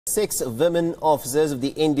6 women officers of the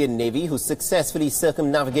Indian Navy who successfully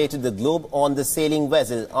circumnavigated the globe on the sailing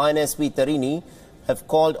vessel INS Tarini have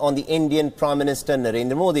called on the Indian Prime Minister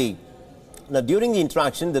Narendra Modi. Now, during the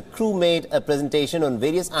interaction, the crew made a presentation on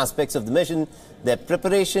various aspects of the mission, their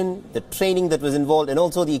preparation, the training that was involved, and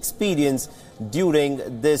also the experience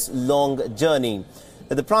during this long journey.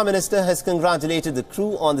 The Prime Minister has congratulated the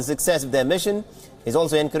crew on the success of their mission. He has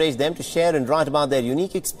also encouraged them to share and write about their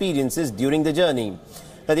unique experiences during the journey.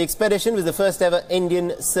 Now, the expedition was the first ever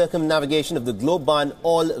Indian circumnavigation of the globe by an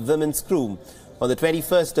all-women's crew. On the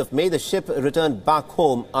 21st of May, the ship returned back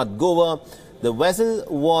home at Goa. The vessel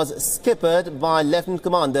was skippered by Lieutenant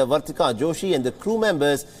Commander Vartika Joshi, and the crew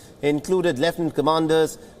members included Lieutenant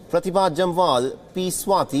Commanders Pratibha Jamwal, P.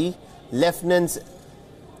 Swati, Lieutenants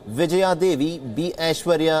Vijaya Devi, B.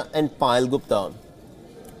 Aishwarya and Payal Gupta.